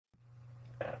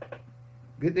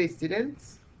Good day,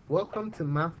 students. Welcome to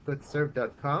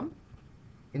math.serve.com.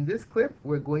 In this clip,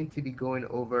 we're going to be going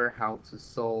over how to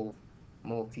solve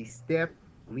multi-step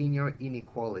linear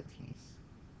inequalities.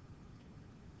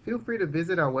 Feel free to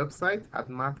visit our website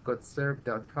at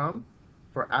math.serve.com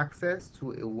for access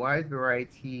to a wide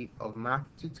variety of math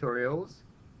tutorials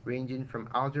ranging from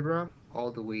algebra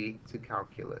all the way to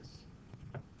calculus.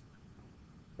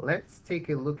 Let's take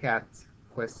a look at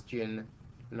question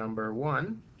number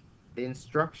 1. The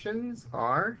instructions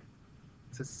are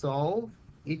to solve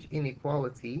each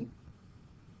inequality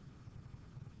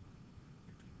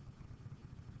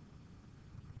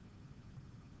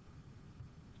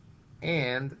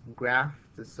and graph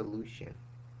the solution.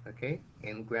 Okay,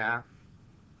 and graph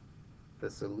the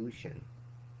solution.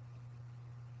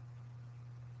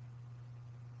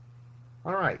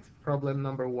 All right, problem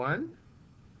number 1.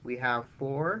 We have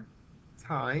 4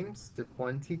 times the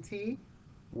quantity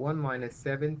 1 minus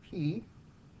 7p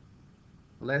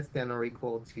less than or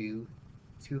equal to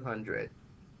 200.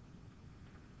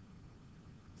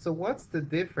 So what's the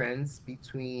difference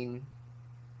between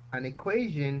an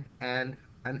equation and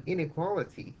an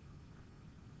inequality?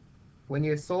 When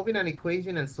you're solving an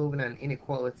equation and solving an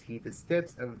inequality, the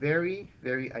steps are very,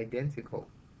 very identical.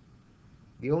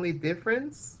 The only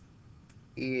difference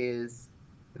is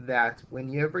that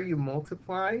whenever you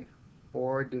multiply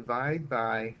or divide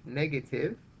by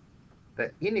negative,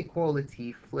 the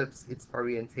inequality flips its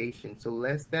orientation. So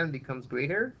less than becomes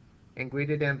greater and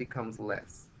greater than becomes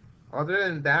less. Other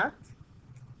than that,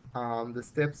 the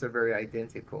steps are very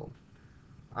identical.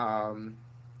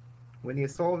 When you're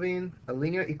solving a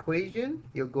linear equation,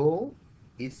 your goal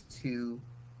is to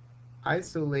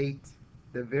isolate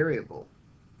the variable.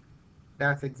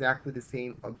 That's exactly the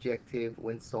same objective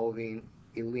when solving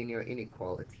a linear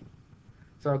inequality.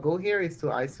 So our goal here is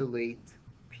to isolate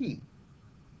p.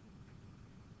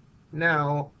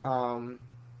 Now, to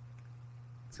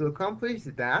accomplish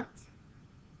that,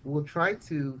 we'll try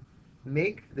to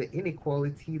make the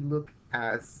inequality look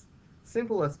as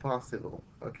simple as possible,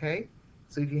 okay?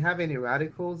 So if you have any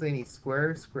radicals, any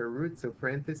squares, square roots, or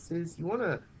parentheses, you want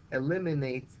to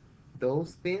eliminate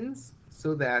those things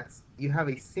so that you have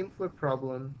a simpler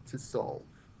problem to solve.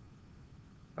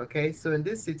 Okay, so in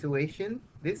this situation,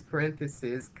 this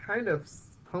parenthesis kind of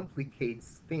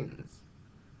complicates things.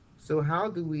 So how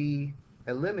do we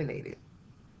eliminate it?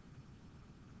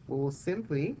 We'll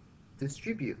simply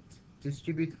distribute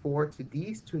 4 to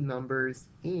these two numbers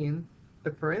in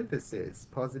the parentheses,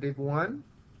 positive 1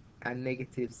 and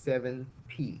negative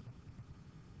 7p.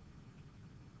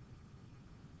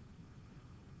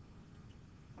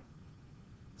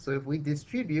 So if we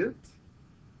distribute,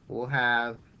 we'll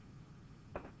have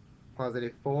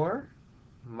positive 4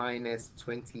 minus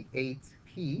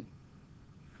 28p.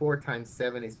 4 times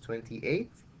 7 is 28,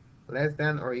 less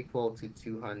than or equal to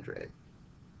 200.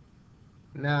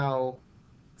 Now,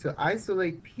 to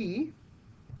isolate p,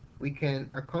 we can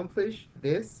accomplish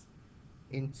this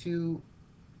in two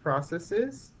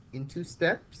processes, in two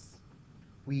steps.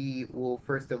 We will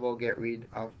first of all get rid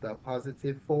of the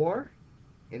positive 4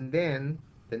 and then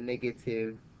the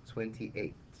negative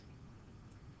 28.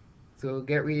 So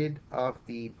get rid of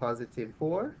the positive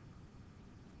 4.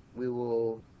 We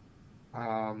will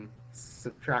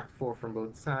subtract 4 from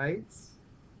both sides.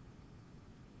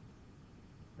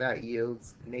 That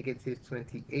yields negative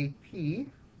 28p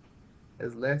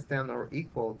is less than or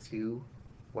equal to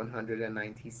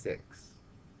 196.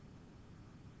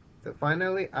 To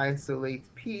finally isolate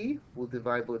p, we'll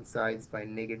divide both sides by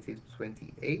negative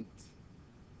 28.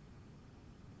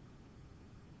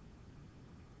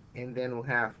 And then we'll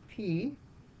have p.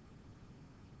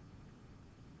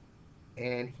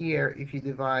 And here, if you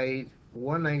divide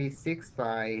 196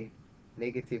 by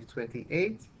negative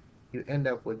 28, you end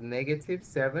up with negative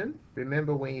 7.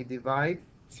 Remember, when you divide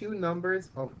two numbers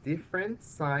of different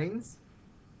signs,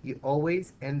 you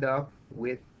always end up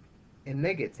with a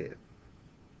negative.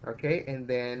 Okay, and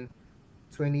then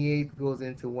 28 goes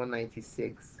into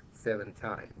 196 7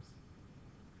 times.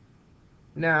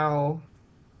 Now,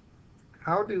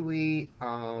 how do we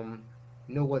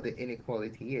know what the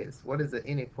inequality is? What is the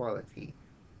inequality?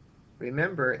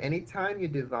 Remember, anytime you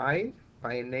divide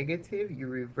by a negative, you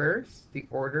reverse the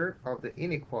order of the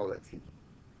inequality.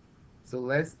 So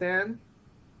less than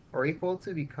or equal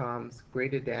to becomes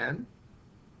greater than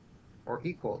or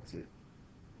equal to.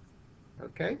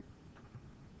 Okay?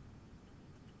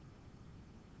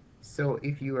 So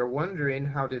if you are wondering,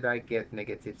 how did I get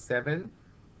negative 7?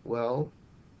 Well,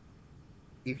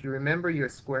 if you remember your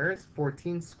squares,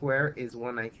 14 squared is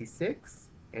 196,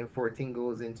 and 14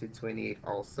 goes into 28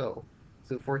 also.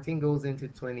 So 14 goes into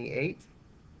 28,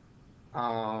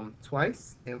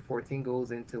 twice, and 14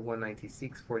 goes into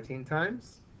 196 14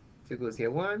 times. 2 goes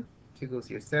here 1, 2 goes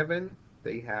here 7.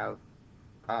 There you have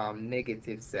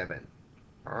negative 7.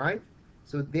 All right,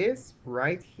 so this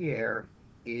right here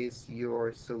is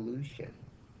your solution.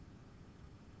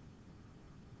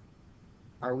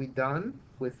 Are we done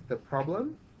with the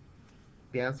problem?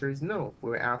 The answer is no.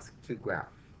 We're asked to graph.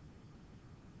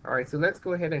 All right, so let's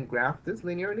go ahead and graph this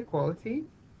linear inequality.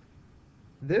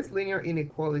 This linear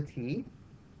inequality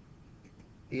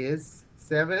is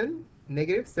 7,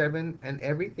 negative 7, and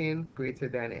everything greater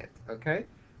than it, okay?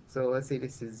 So let's say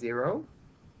this is 0,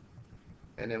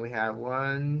 and then we have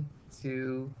 1,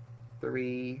 2,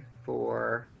 3,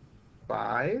 4,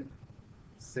 5,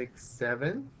 6,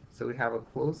 7. So we have a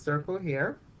closed circle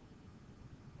here,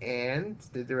 and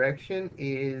the direction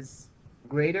is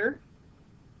greater.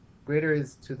 Greater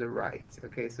is to the right.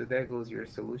 Okay, so there goes your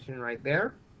solution right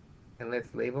there. And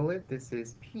let's label it. This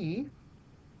is P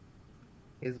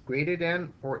is greater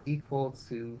than or equal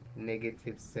to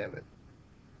negative 7.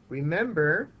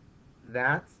 Remember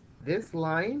that this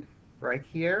line right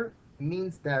here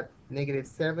means that negative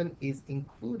 7 is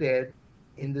included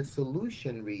in the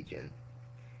solution region.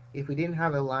 If we didn't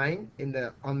have a line in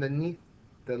the underneath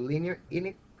the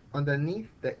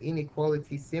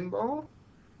inequality symbol,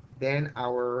 then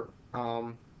our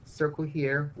circle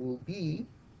here will be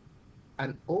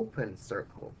an open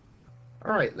circle.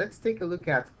 All right, let's take a look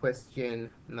at question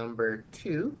number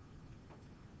 2.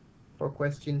 For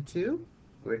question 2,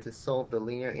 we're to solve the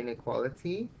linear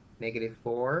inequality negative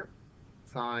 4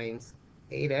 times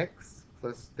 8x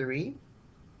plus 3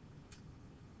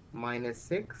 minus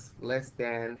 6 less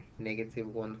than negative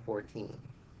 114.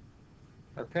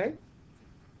 Okay?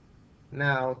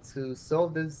 Now, to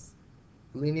solve this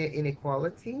linear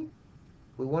inequality,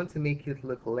 we want to make it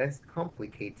look less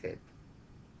complicated.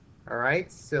 All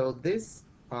right, so this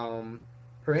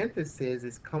parenthesis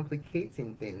is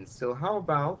complicating things. So how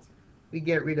about we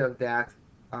get rid of that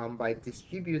by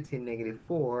distributing negative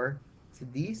 4 to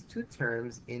these two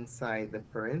terms inside the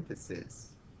parenthesis.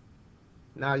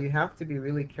 Now you have to be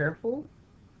really careful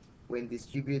when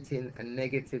distributing a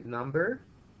negative number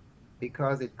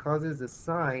because it causes the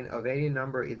sign of any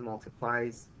number it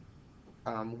multiplies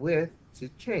with to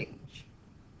change.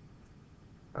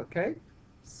 Okay,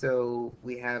 so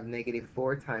we have negative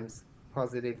 4 times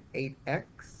positive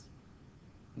 8x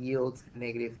yields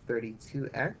negative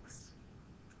 32x.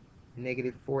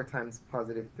 Negative 4 times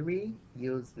positive 3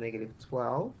 yields negative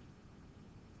 12.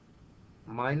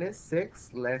 Minus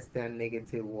 6 less than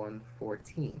negative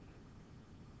 114.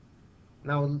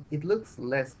 Now it looks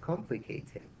less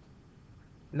complicated.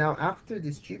 Now after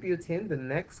distributing, the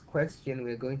next question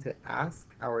we're going to ask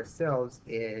ourselves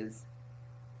is,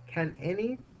 can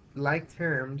any like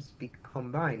terms be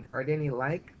combined? Are there any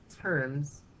like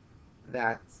terms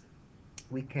that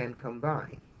we can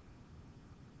combine?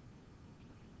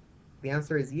 The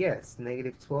answer is yes.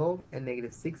 Negative 12 and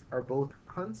negative 6 are both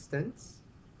constants,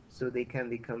 so they can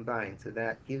be combined. So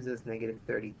that gives us negative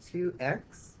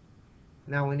 32x.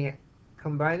 Now when you're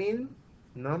combining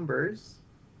numbers,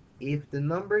 if the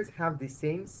numbers have the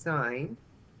same sign,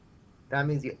 that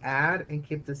means you add and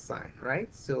keep the sign,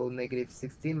 right? So negative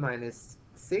 16 minus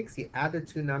 6, you add the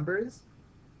two numbers,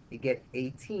 you get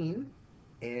 18,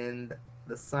 and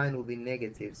the sign will be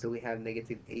negative. So we have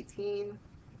negative 18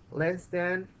 less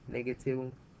than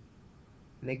negative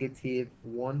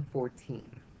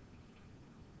 114.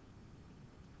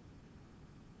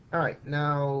 All right,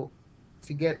 now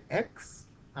to get x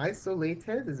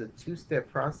isolated is a two-step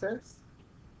process.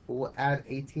 We'll add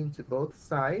 18 to both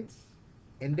sides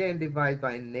and then divide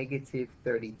by negative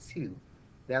 32.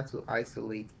 That will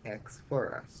isolate x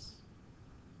for us.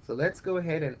 So let's go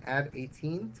ahead and add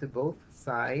 18 to both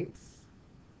sides.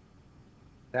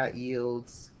 That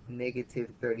yields negative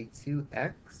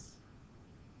 32x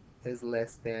is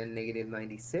less than negative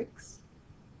 96.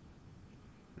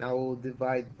 Now we'll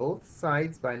divide both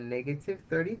sides by negative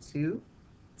 32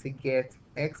 to get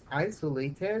x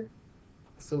isolated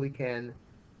so we can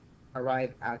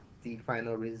arrive at the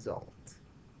final result.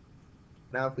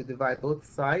 Now if we divide both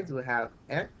sides, we'll have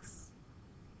x,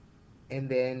 and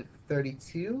then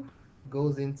 32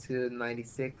 goes into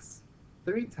 96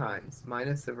 3 times.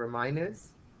 Minus over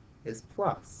minus is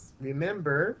plus.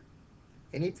 Remember,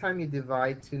 anytime you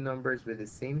divide two numbers with the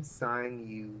same sign,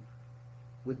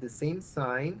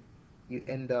 you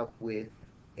end up with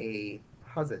a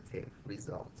positive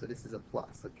result. So this is a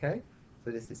plus, okay?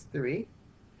 So this is 3.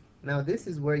 Now this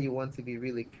is where you want to be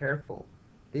really careful.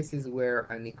 This is where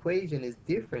an equation is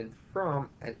different from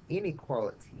an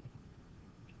inequality.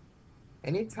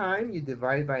 Anytime you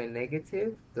divide by a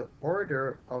negative, the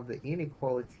order of the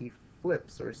inequality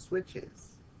flips or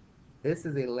switches. This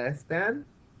is a less than.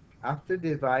 After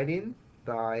dividing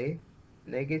by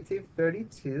negative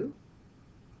 32,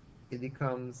 it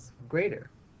becomes greater.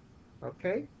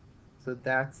 Okay? So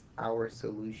that's our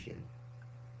solution.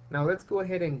 Now let's go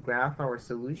ahead and graph our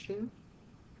solution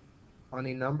on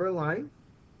a number line.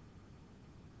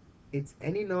 It's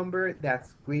any number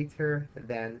that's greater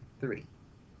than 3.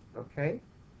 Okay?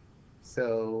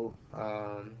 So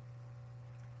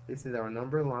this is our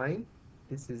number line.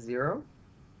 This is 0.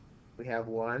 We have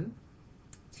 1,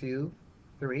 2,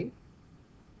 3.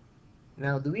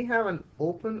 Now, do we have an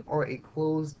open or a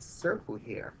closed circle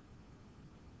here?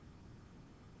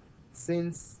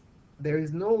 Since there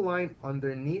is no line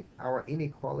underneath our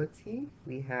inequality,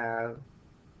 we have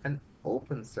an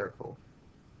open circle.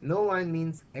 No line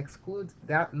means exclude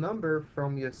that number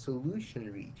from your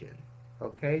solution region.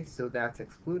 Okay, so that's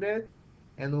excluded,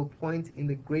 and we'll point in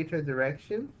the greater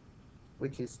direction,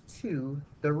 which is to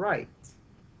the right,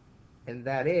 and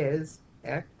that is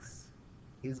x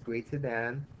is greater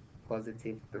than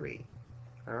positive 3.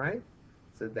 All right,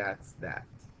 so that's that.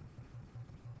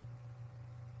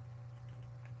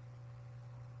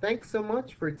 Thanks so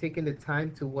much for taking the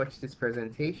time to watch this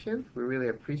presentation. We really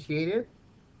appreciate it.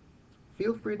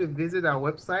 Feel free to visit our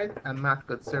website at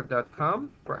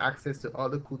mathgotserved.com for access to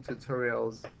other cool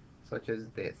tutorials such as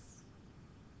this.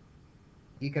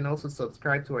 You can also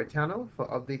subscribe to our channel for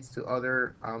updates to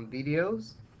other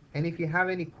videos. And if you have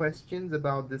any questions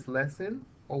about this lesson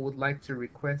or would like to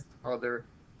request other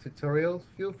tutorials,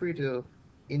 feel free to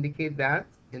indicate that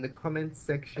in the comments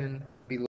section